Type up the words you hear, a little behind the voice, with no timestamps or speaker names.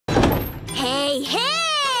Hey,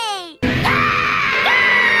 hey!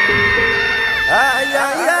 Ay,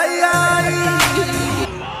 ay, ay, ay.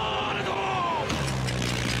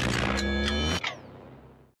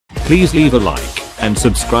 Please leave a like and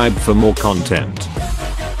subscribe for more content.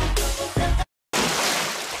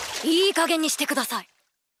 いい加減にしてください。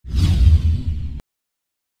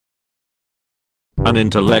An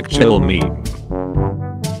intellectual meme.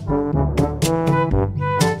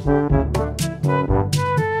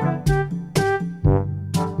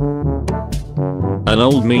 An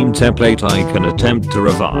old meme template I can attempt to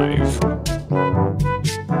revive.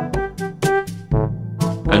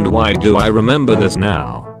 And why do I remember this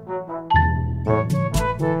now?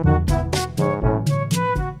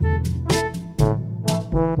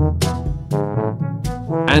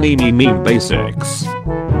 Anime basics.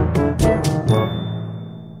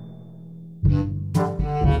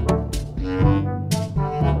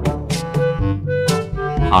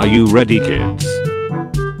 Are you ready, kids?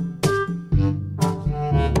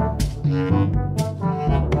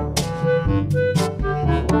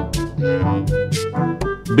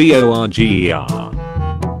 BORGER.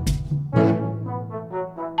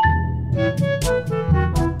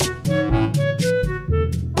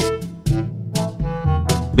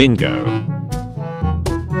 Bingo.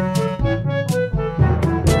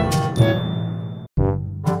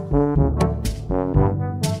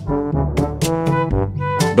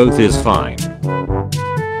 Both is fine.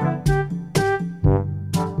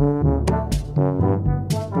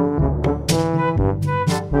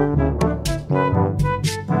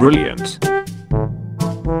 Brilliant.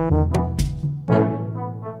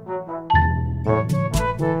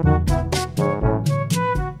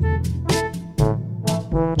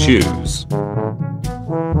 Choose.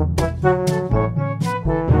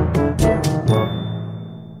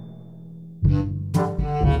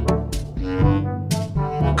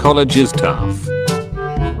 College is tough.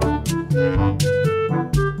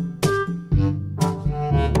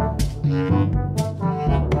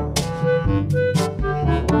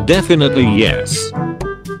 Definitely yes.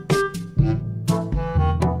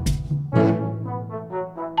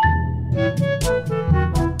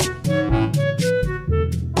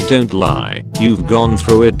 Don't lie, you've gone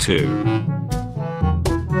through it too.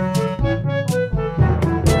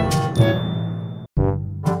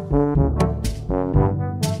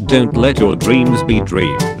 Don't let your dreams be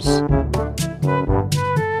dreams.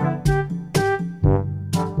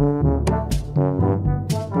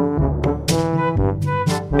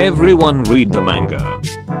 Everyone read the manga.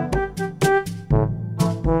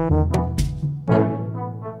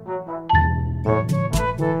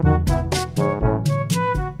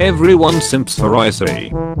 Everyone simps for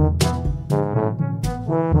icy.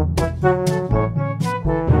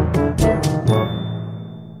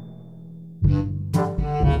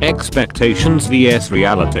 Expectations vs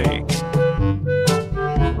reality.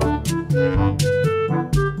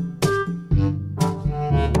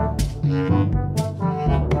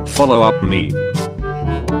 Follow up meme.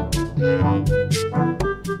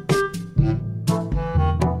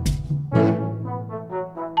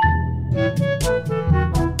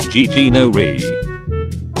 GG no re.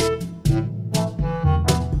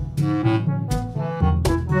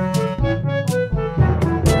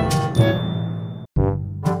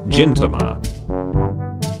 Gintama.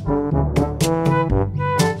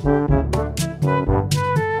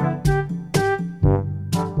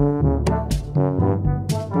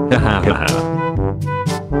 Hahaha.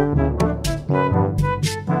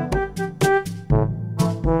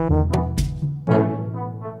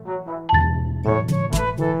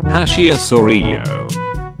 Hashia Sorio.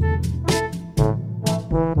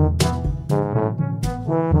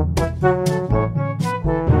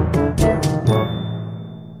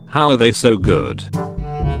 How are they so good?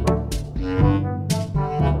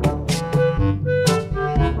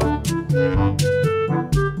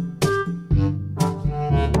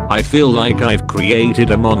 I feel like I've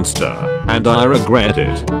created a monster, and I regret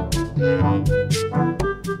it.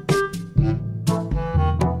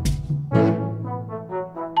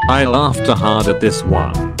 I laughed hard at this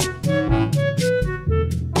one.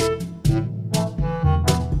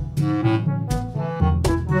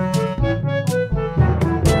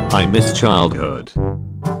 I miss childhood.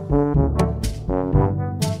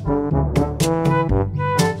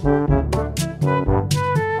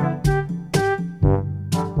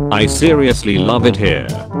 I seriously love it here.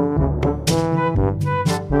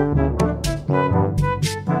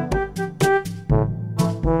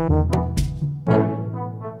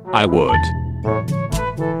 I would.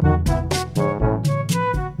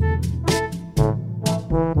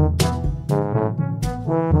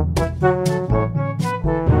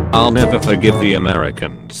 I'll never forgive the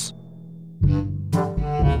Americans.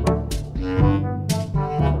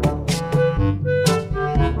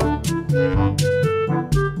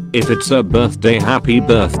 If it's a birthday, happy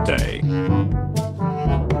birthday.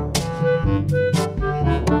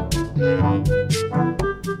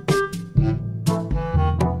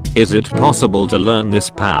 Is it possible to learn this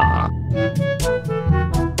power?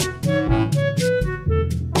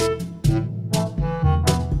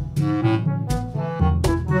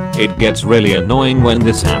 It gets really annoying when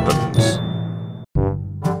this happens.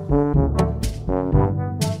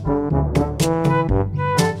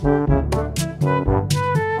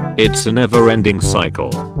 It's a never-ending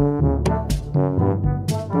cycle.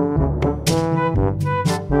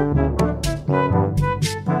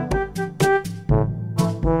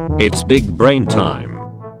 It's big brain time.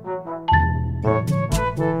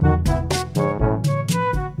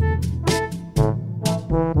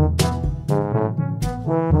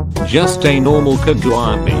 Just a normal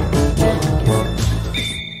Kagami.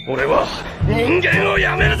 俺は人間を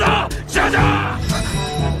やめるぞジャジャ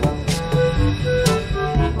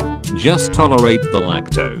Just tolerate the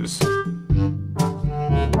lactose.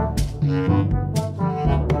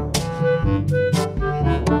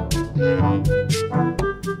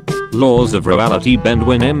 Laws of reality bend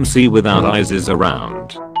when MC without eyes is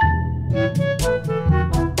around.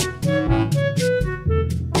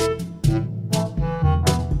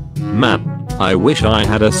 Man, I wish I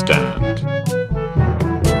had a stand.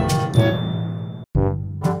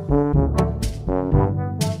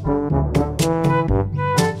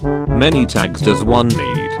 Many tags does one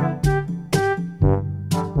need?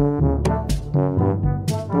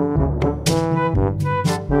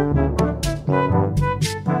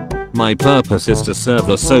 My purpose is to serve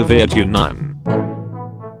the Soviet Union.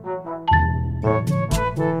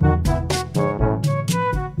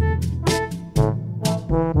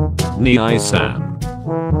 Ni-san.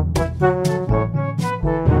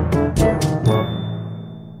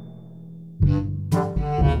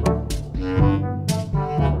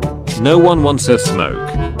 No one wants a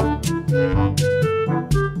smoke.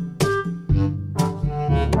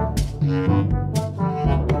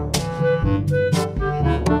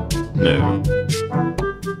 No.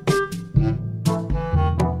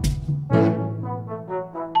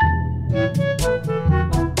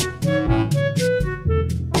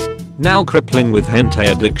 Now crippling with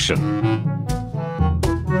hentai addiction.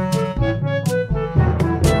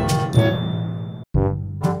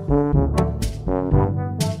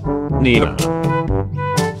 Nia.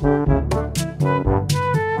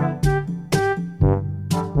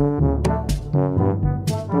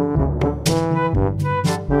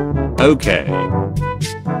 Okay.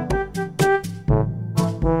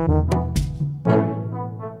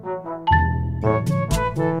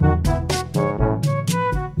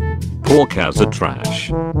 Pork as a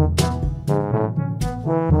trash.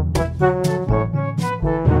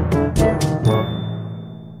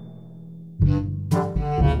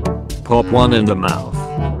 Pop one in the mouth.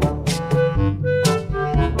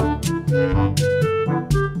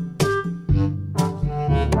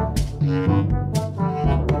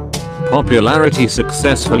 Popularity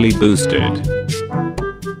successfully boosted.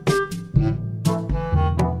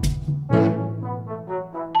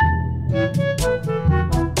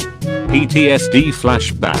 PTSD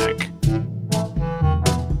flashback.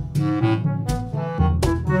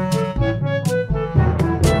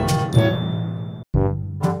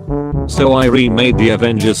 So I remade the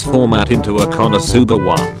Avengers format into a Konosuba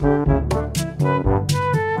one.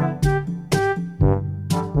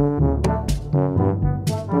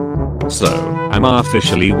 So, I'm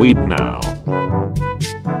officially weeb now.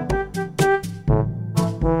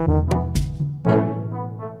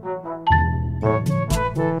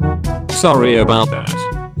 Sorry about that.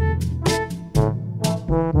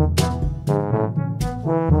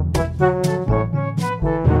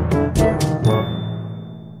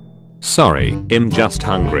 Sorry, I'm just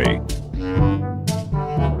hungry.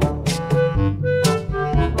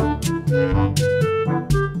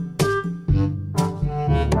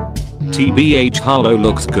 TBH Hollow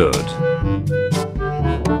looks good.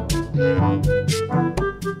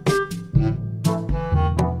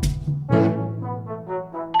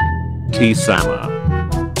 T-Sama.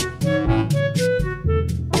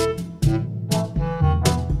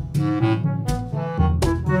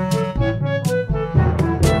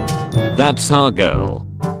 That's our girl.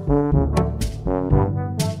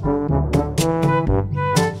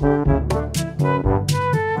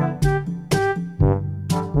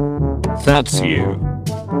 That's you.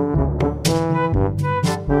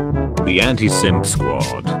 The anti-simp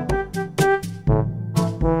squad.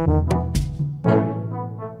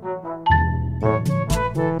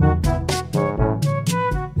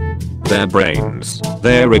 their brains,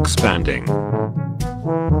 they're expanding.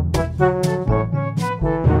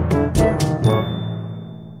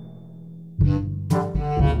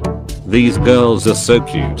 These girls are so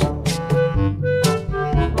cute.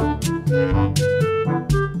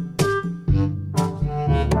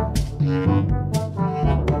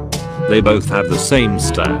 They both have the same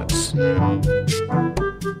stats.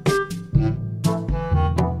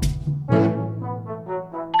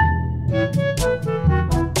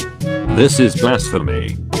 This is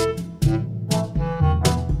blasphemy.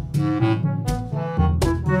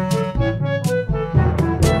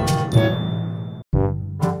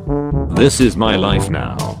 This is my life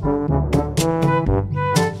now.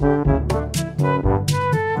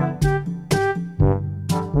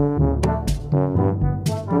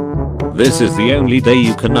 This is the only day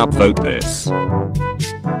you can upvote this.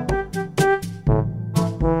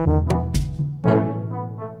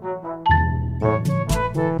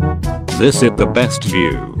 This is the best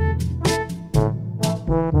view.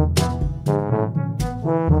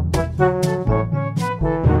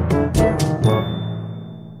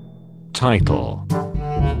 Title.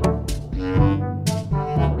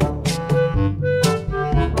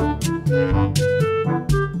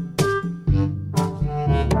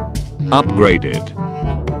 Upgraded.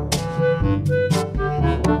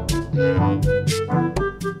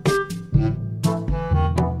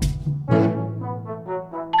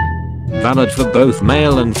 Valid for both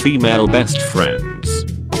male and female best friends.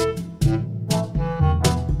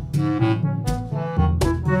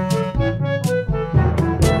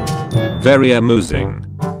 Very amusing.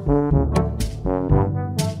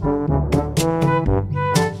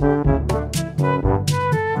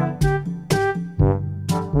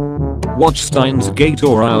 Watch Steins Gate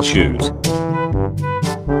or I'll shoot.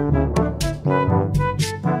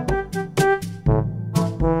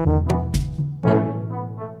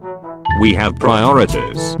 We have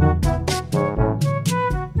priorities.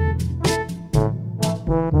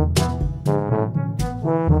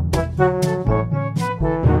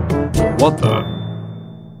 What the?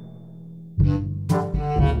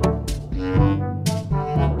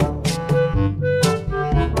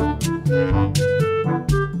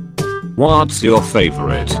 What's your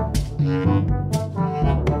favorite?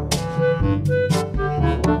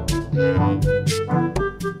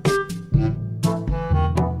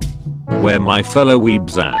 Where my fellow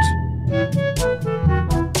weebs at?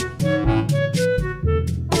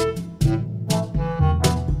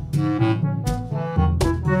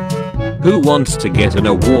 Who wants to get in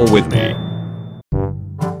a war with me?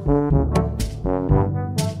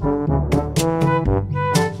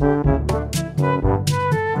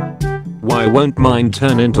 Why won't mine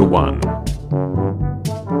turn into one?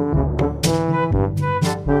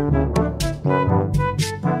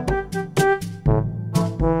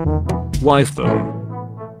 Wife them.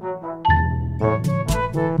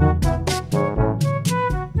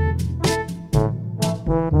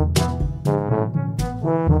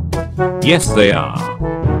 Yes, they are.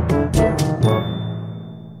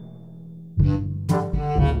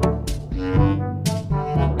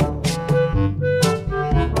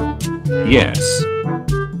 Yes.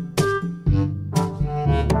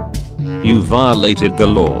 You violated the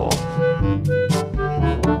law.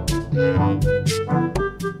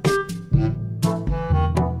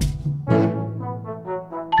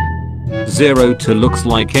 Zero to looks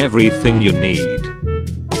like everything you need.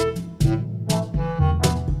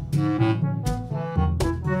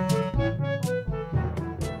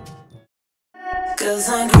 Cause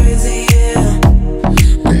I'm crazy, yeah.